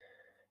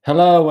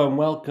Hello and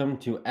welcome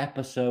to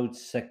episode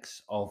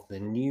 6 of the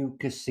New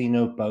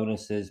Casino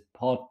Bonuses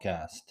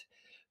podcast.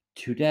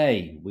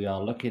 Today we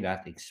are looking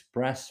at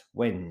Express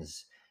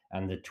Wins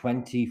and the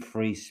 20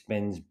 free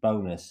spins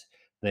bonus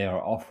they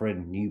are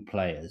offering new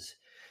players.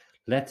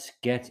 Let's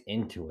get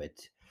into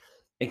it.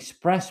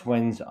 Express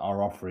Wins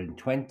are offering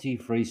 20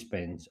 free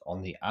spins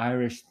on the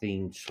Irish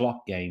themed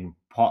slot game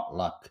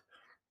Potluck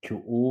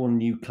to all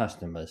new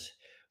customers.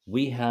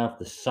 We have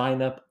the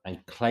sign up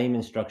and claim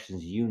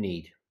instructions you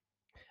need,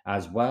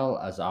 as well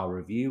as our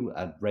review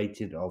and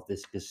rating of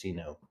this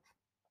casino.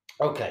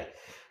 Okay,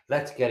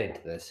 let's get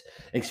into this.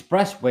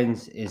 Express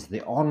Wins is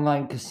the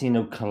online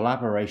casino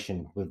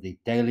collaboration with the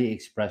Daily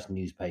Express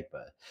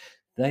newspaper.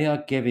 They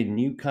are giving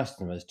new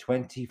customers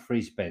 20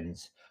 free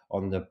spins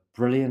on the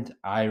brilliant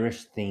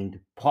Irish themed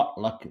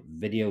potluck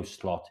video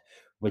slot,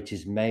 which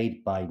is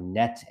made by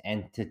Net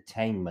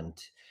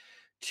Entertainment.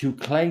 To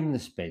claim the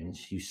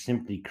spins, you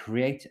simply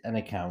create an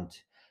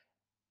account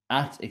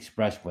at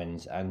Express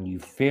Wins and you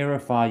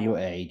verify your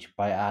age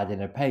by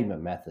adding a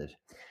payment method.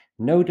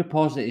 No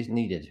deposit is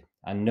needed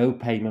and no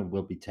payment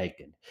will be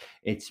taken.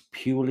 It's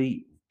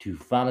purely to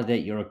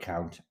validate your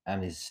account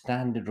and is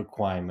standard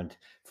requirement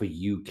for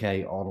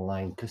UK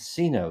online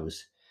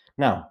casinos.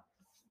 Now,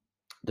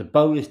 the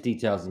bonus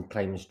details and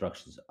claim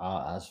instructions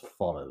are as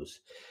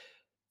follows.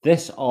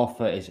 This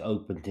offer is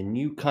open to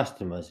new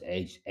customers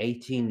aged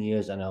 18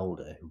 years and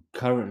older who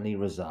currently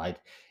reside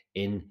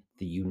in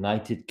the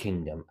United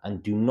Kingdom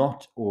and do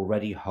not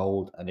already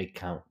hold an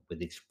account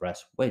with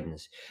Express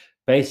Wins.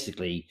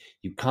 Basically,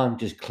 you can't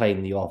just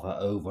claim the offer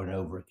over and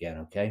over again,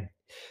 okay?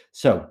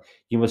 So,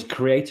 you must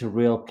create a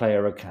real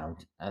player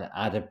account and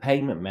add a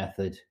payment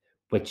method,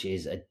 which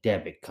is a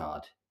debit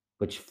card,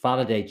 which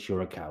validates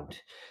your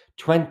account.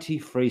 20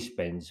 free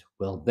spins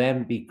will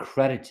then be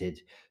credited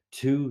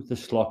to the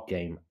slot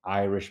game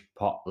Irish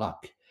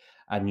Potluck,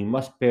 and you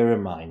must bear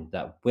in mind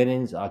that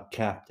winnings are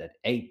capped at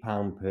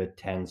 £8 per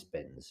 10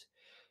 spins.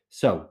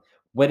 So,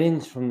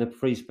 winnings from the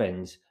free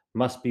spins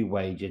must be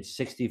wagered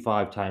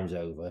 65 times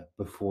over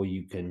before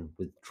you can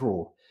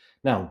withdraw.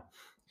 Now,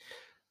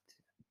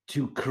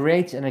 to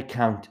create an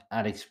account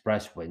at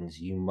Express Wins,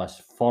 you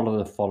must follow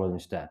the following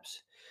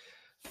steps.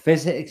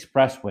 Visit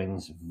Express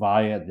Wins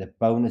via the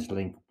bonus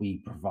link we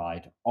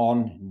provide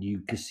on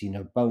New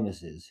Casino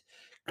Bonuses.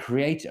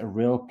 Create a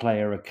real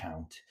player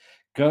account.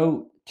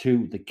 Go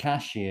to the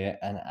cashier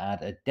and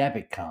add a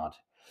debit card.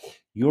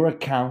 Your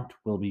account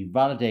will be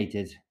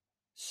validated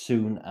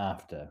soon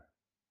after.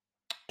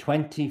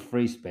 20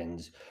 free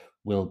spins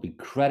will be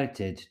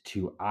credited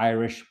to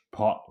Irish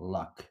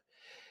Potluck.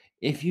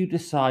 If you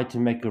decide to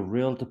make a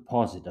real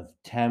deposit of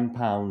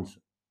 £10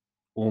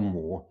 or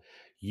more,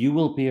 you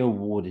will be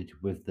awarded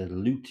with the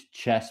Loot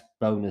Chest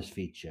bonus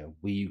feature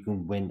where you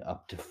can win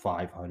up to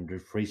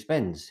 500 free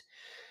spins.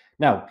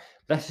 Now,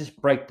 let's just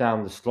break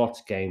down the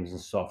slots, games, and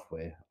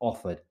software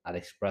offered at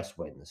Express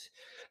Wins.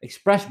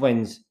 Express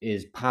Wins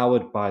is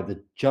powered by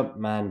the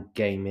Jumpman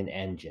gaming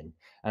engine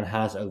and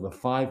has over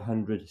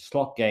 500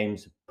 slot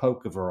games,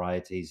 poker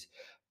varieties,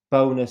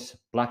 bonus,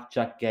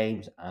 blackjack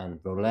games, and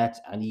roulette,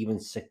 and even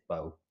sick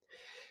bow.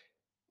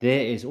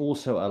 There is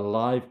also a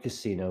live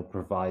casino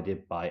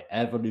provided by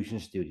Evolution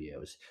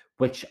Studios,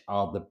 which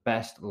are the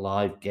best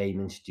live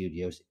gaming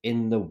studios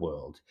in the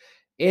world.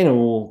 In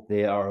all,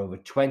 there are over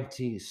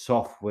 20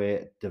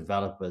 software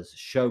developers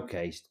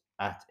showcased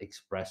at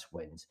Express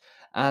Wins,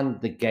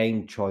 and the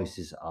game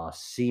choices are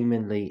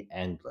seemingly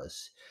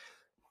endless.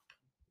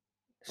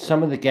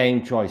 Some of the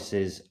game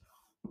choices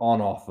on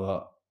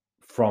offer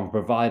from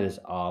providers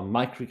are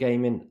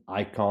Microgaming,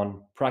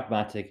 Icon,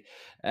 Pragmatic,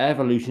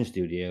 Evolution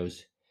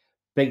Studios,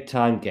 Big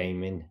Time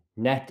Gaming,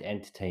 Net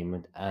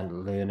Entertainment,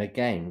 and Learner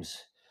Games.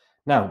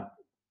 Now,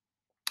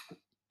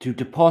 to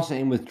deposit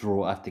and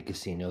withdraw at the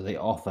casino, they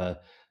offer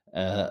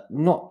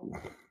not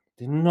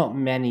there are not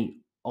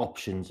many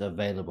options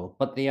available,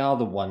 but they are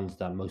the ones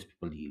that most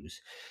people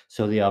use.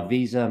 So they are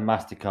Visa,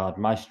 Mastercard,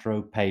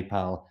 Maestro,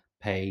 PayPal,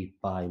 Pay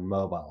by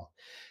Mobile.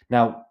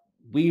 Now,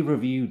 we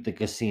reviewed the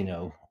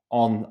casino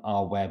on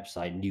our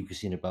website, New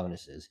Casino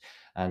Bonuses,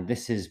 and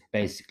this is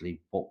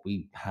basically what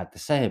we had to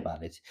say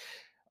about it.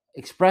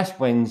 Express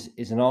Wins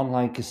is an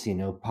online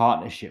casino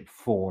partnership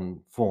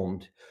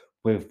formed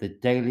with the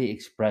Daily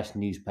Express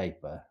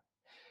newspaper.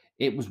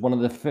 It was one of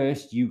the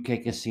first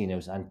UK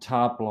casinos and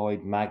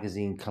tabloid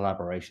magazine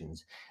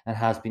collaborations and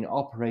has been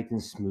operating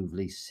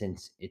smoothly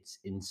since its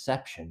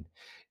inception.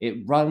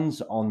 It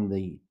runs on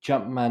the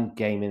Jumpman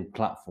gaming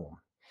platform.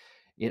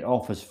 It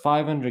offers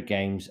 500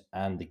 games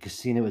and the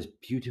casino is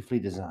beautifully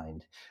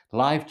designed.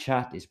 Live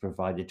chat is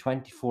provided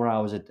 24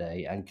 hours a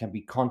day and can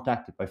be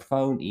contacted by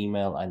phone,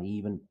 email, and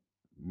even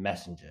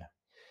messenger.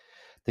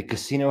 The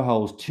casino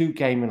holds two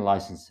gaming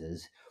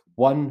licenses,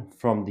 one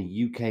from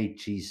the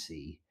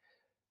UKGC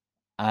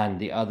and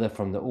the other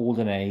from the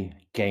Alderney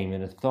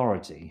Gaming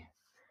Authority.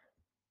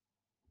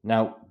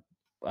 Now,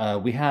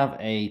 we have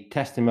a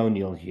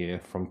testimonial here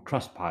from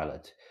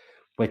Trustpilot,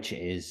 which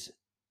is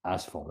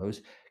as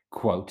follows,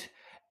 quote,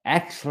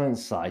 excellent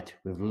site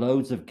with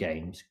loads of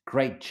games,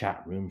 great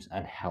chat rooms,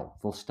 and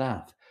helpful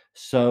staff.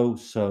 So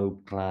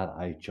glad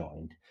I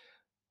joined.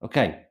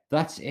 Okay,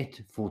 that's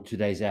it for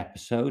today's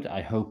episode.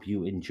 I hope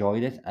you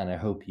enjoyed it and I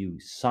hope you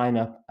sign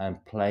up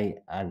and play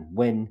and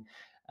win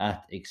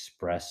at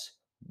Express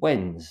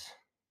Wins.